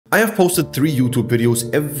I have posted 3 YouTube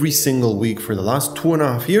videos every single week for the last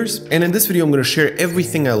 2.5 years, and in this video I'm going to share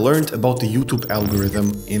everything I learned about the YouTube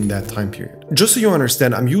algorithm in that time period. Just so you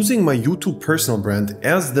understand, I'm using my YouTube personal brand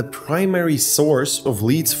as the primary source of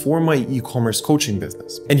leads for my e-commerce coaching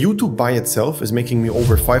business. And YouTube by itself is making me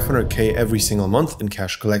over 500k every single month in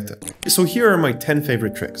cash collected. So here are my 10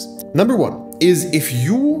 favorite tricks. Number 1 is if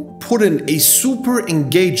you put in a super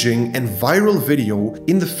engaging and viral video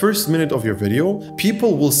in the first minute of your video,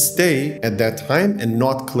 people will stay at that time and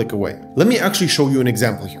not click away. Let me actually show you an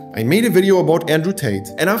example here. I made a video about Andrew Tate,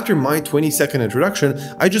 and after my 20-second introduction,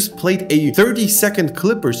 I just played a 30-second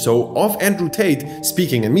clip or so of Andrew Tate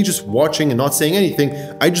speaking, and me just watching and not saying anything.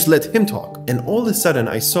 I just let him talk. And all of a sudden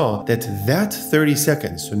I saw that 30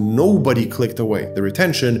 seconds, so nobody clicked away. The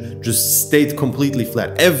retention just stayed completely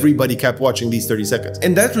flat. Everybody kept watching these 30 seconds.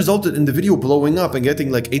 And that resulted in the video blowing up and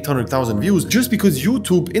getting like 800,000 views just because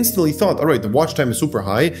YouTube instantly thought, all right, the watch time is super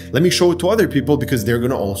high. Let me show it to other people because they're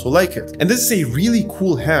gonna also like it. And this is a really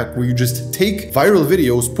cool hack where you just take viral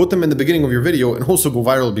videos, put them in the beginning of your video, and also go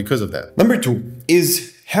viral because of that. Number 2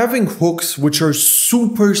 is having hooks which are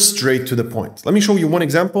super straight to the point. Let me show you one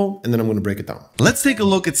example and then I'm going to break it down. Let's take a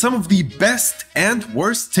look at some of the best and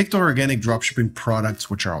worst TikTok organic dropshipping products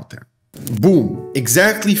which are out there. Boom!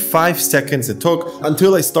 Exactly 5 seconds it took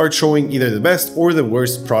until I start showing either the best or the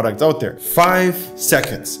worst product out there. 5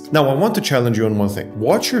 seconds. Now I want to challenge you on one thing.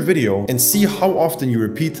 Watch your video and see how often you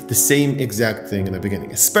repeat the same exact thing in the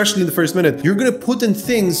beginning. Especially in the first minute, you're gonna put in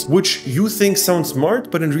things which you think sound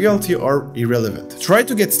smart, but in reality are irrelevant. Try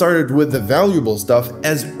to get started with the valuable stuff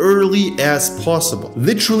as early as possible.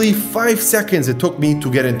 Literally 5 seconds it took me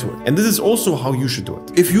to get into it. And this is also how you should do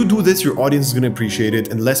it. If you do this, your audience is gonna appreciate it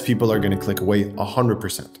and less people are going to click away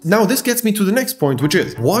 100%. Now this gets me to the next point, which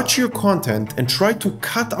is watch your content and try to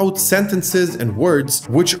cut out sentences and words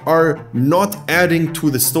which are not adding to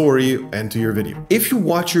the story and to your video. If you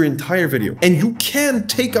watch your entire video and you can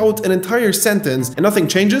take out an entire sentence and nothing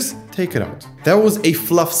changes, take it out. That was a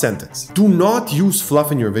fluff sentence. Do not use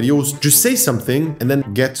fluff in your videos. Just say something and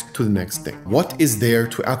then get to the next thing. What is there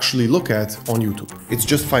to actually look at on YouTube? It's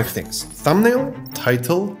just 5 things: thumbnail,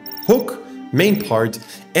 title, hook, main part,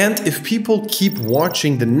 and if people keep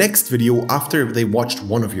watching the next video after they watched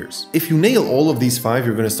one of yours. If you nail all of these 5,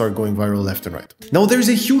 you're going to start going viral left and right. Now there's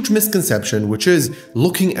a huge misconception, which is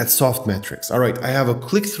looking at soft metrics. All right, I have a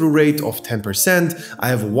click-through rate of 10%, I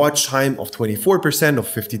have a watch time of 24%, of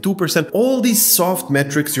 52%. All these soft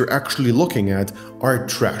metrics you're actually looking at are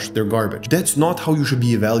trash, they're garbage. That's not how you should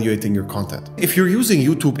be evaluating your content. If you're using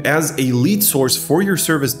YouTube as a lead source for your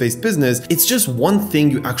service-based business, it's just one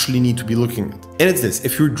thing you actually need to be looking at. And it's this: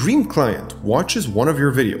 if your dream client watches one of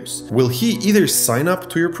your videos, will he either sign up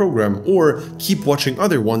to your program or keep watching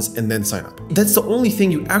other ones and then sign up? That's the only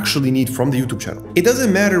thing you actually need from the YouTube channel. It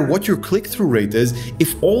doesn't matter what your click-through rate is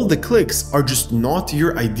if all the clicks are just not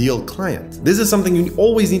your ideal client. This is something you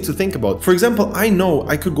always need to think about. For example, I know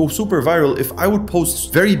I could go super viral if I would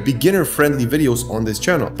post very beginner-friendly videos on this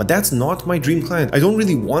channel, but that's not my dream client. I don't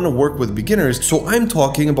really want to work with beginners, so I'm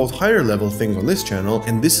talking about higher level things on this channel,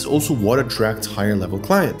 and this is also what attracts higher level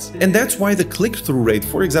clients. And that's why the click-through rate,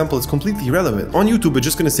 for example, is completely irrelevant. On YouTube, it's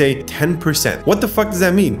just gonna say 10%. What the fuck does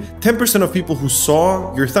that mean? 10% of people who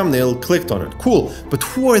saw your thumbnail clicked on it. Cool, but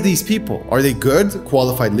who are these people? Are they good,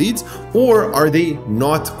 qualified leads, or are they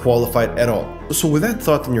not qualified at all? So with that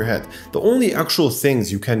thought in your head, the only actual things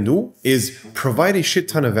you can do is provide a shit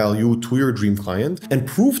ton of value to your dream client and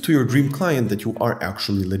prove to your dream client that you are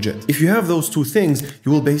actually legit. If you have those 2 things,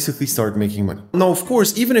 you will basically start making money. Now, of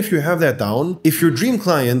course, even if you have that down, if your dream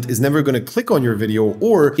client is never going to click on your video,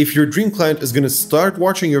 or if your dream client is going to start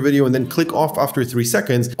watching your video and then click off after 3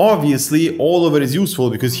 seconds, obviously all of it is useful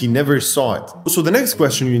because he never saw it. So the next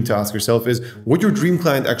question you need to ask yourself is, would your dream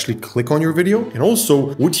client actually click on your video? And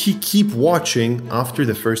also, would he keep watching after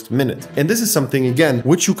the first minute? And this is something, again,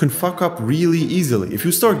 which you can fuck up really easily. If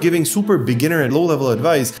you start giving super beginner and low-level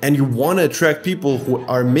advice and you want to attract people who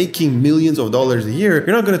are making millions of dollars a year,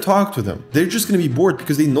 you're not going to talk to them. They're just going to be bored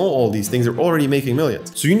because they know all these things. They're already making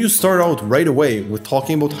millions. So you need to start out right away with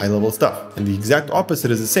talking about high-level stuff. And the exact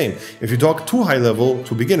opposite is the same. If you talk too high-level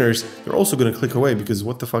to beginners, they're also going to click away because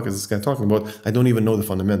what the fuck is this guy talking about? I don't even know the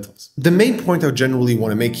fundamentals. The main point I generally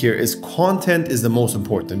want to make here is content is the most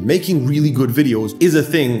important. Making really good videos is a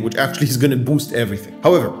thing which actually is going to boost everything.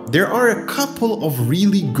 However, there are a couple of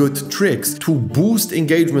really good tricks to boost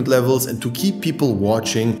engagement levels and to keep people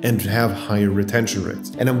watching and have higher retention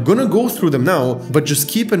rates. And I'm gonna go through them now, but just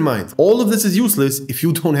keep in mind, all of this is useless if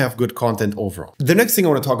you don't have good content overall. The next thing I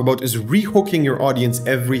want to talk about is rehooking your audience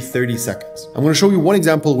every 30 seconds. I'm going to show you one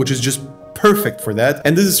example which is just perfect for that.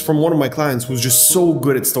 And this is from one of my clients who's just so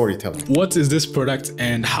good at storytelling. What is this product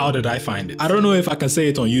and how did I find it? I don't know if I can say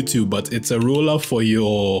it on YouTube, but it's a roller for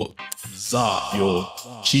your your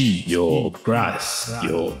chi, your grass,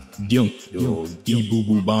 your gyunk, your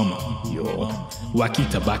boo bama, your wacky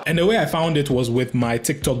tobacco. And the way I found it was with my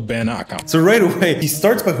TikTok banner account. So right away, he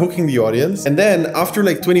starts by hooking the audience, and then after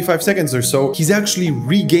like 25 seconds or so, he's actually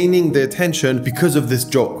regaining the attention because of this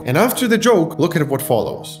joke. And after the joke, look at what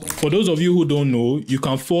follows. For those of you who don't know, you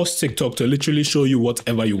can force TikTok to literally show you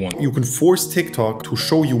whatever you want. You can force TikTok to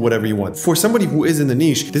show you whatever you want. For somebody who is in the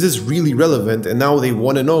niche, this is really relevant, and now they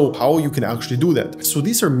want to know how you can actually do that. So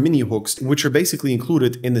these are mini hooks, which are basically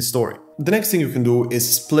included in the story. The next thing you can do is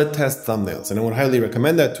split test thumbnails, and I would highly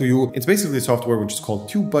recommend that to you. It's basically a software which is called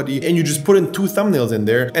TubeBuddy, and you just put in 2 thumbnails in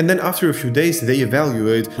there, and then after a few days, they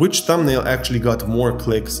evaluate which thumbnail actually got more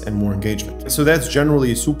clicks and more engagement. So that's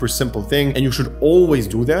generally a super simple thing, and you should always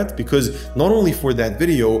do that because not only for that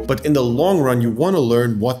video, but in the long run, you want to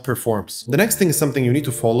learn what performs. The next thing is something you need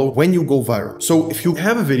to follow when you go viral. So if you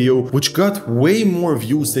have a video which got way more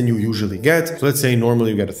views than you usually get, so let's say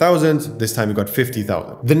normally you get 1,000, this time you got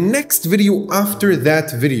 50,000. The next video after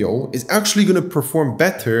that video is actually going to perform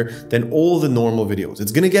better than all the normal videos.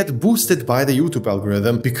 It's going to get boosted by the YouTube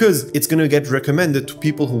algorithm because it's going to get recommended to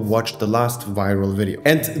people who watched the last viral video.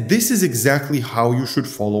 And this is exactly how you should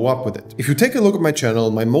follow up with it. If you take a look at my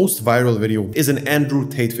channel, my most viral video is an Andrew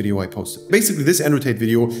Tate video I posted. Basically, this Andrew Tate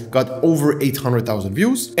video got over 800,000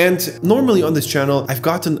 views. And normally on this channel, I've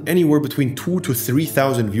gotten anywhere between 2,000 to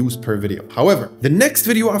 3,000 views per video. However, the next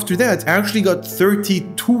video after that actually got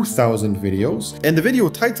 32,000 videos, and the video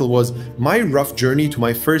title was My Rough Journey to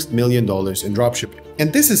My First $1 Million in Dropshipping.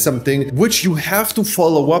 And this is something which you have to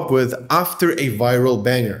follow up with after a viral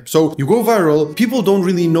banger. So you go viral, people don't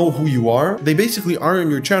really know who you are. They basically are on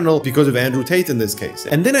your channel because of Andrew Tate in this case.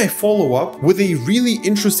 And then I follow up with a really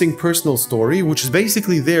interesting personal story, which is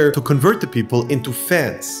basically there to convert the people into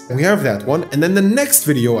fans. We have that one. And then the next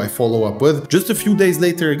video I follow up with just a few days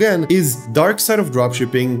later again is Dark Side of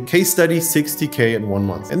Dropshipping, case study 60K in 1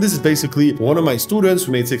 month. And this is basically one of my students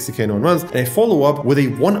who made 60K in 1 month. And I follow up with a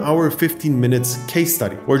 1 hour, 15 minutes case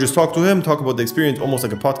study, or just talk to him, talk about the experience, almost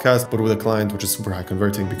like a podcast, but with a client, which is super high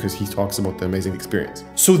converting because he talks about the amazing experience.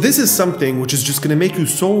 So this is something which is just going to make you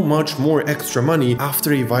so much more extra money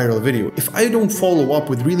after a viral video. If I don't follow up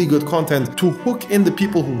with really good content to hook in the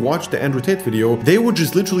people who watched the Andrew Tate video, they would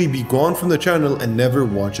just literally be gone from the channel and never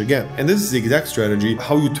watch again. And this is the exact strategy,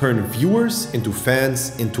 how you turn viewers into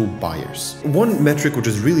fans into buyers. One metric which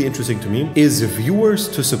is really interesting to me is viewers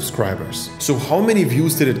to subscribers. So how many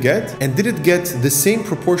views did it get? And did it get the same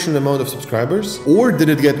proportional amount of subscribers, or did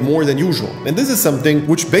it get more than usual? And this is something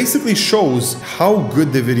which basically shows how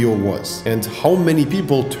good the video was and how many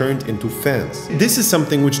people turned into fans. This is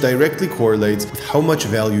something which directly correlates with how much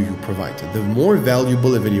value you provide. The more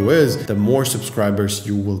valuable a video is, the more subscribers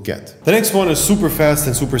you will get. The next one is super fast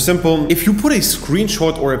and super simple. If you put a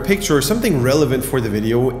screenshot or a picture or something relevant for the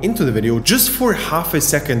video into the video just for half a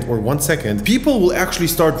second or 1 second, people will actually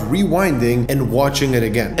start rewinding and watching it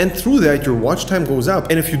again. And through that, your watch time goes up.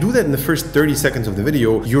 And if you do that in the first 30 seconds of the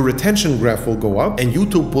video, your retention graph will go up and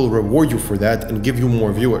YouTube will reward you for that and give you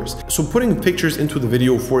more viewers. So putting pictures into the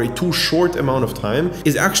video for a too short amount of time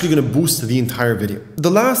is actually going to boost the entire video. The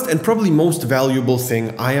last and probably most valuable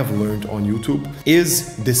thing I have learned on YouTube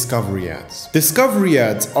is discovery ads. Discovery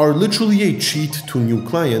ads are literally a cheat to new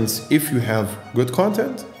clients if you have good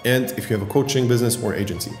content and if you have a coaching business or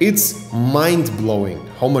agency. It's mind-blowing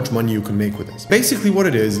how much money you can make with this. Basically what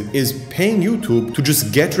it is paying YouTube to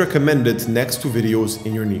just get recommended next to videos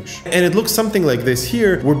in your niche. And it looks something like this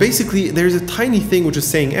here, where basically there's a tiny thing which is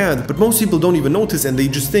saying ad, but most people don't even notice and they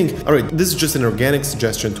just think, all right, this is just an organic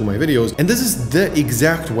suggestion to my videos. And this is the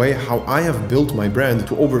exact way how I have built my brand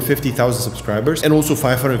to over 50,000 subscribers and also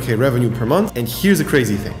 500K revenue per month. And here's the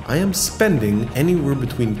crazy thing. I am spending anywhere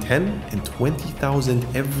between 10 and 20,000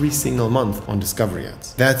 every single month on discovery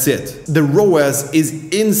ads. That's it. The ROAS is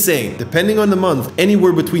insane. Depending on the month,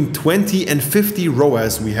 anywhere between 20 and 50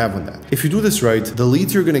 ROAS we have on that. If you do this right, the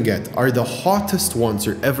leads you're gonna get are the hottest ones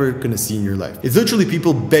you're ever gonna see in your life. It's literally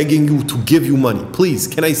people begging you to give you money. Please,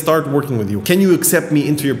 can I start working with you? Can you accept me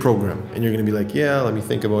into your program? And you're gonna be like, yeah, let me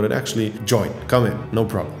think about it. Actually, join, come in, no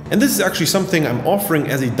problem. And this is actually something I'm offering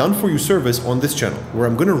as a done-for-you service on this channel, where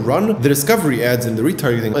I'm gonna run the discovery ads and the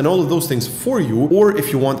retargeting and all of those things for you. Or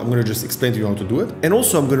if you want, I'm going to just explain to you how to do it. And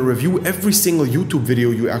also I'm going to review every single YouTube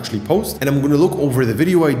video you actually post. And I'm going to look over the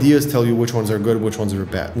video ideas, tell you which ones are good, which ones are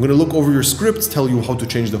bad. I'm going to look over your scripts, tell you how to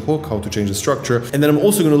change the hook, how to change the structure. And then I'm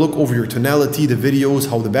also going to look over your tonality, the videos,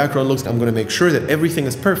 how the background looks. I'm going to make sure that everything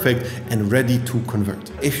is perfect and ready to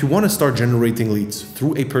convert. If you want to start generating leads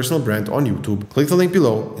through a personal brand on YouTube, click the link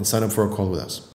below and sign up for a call with us.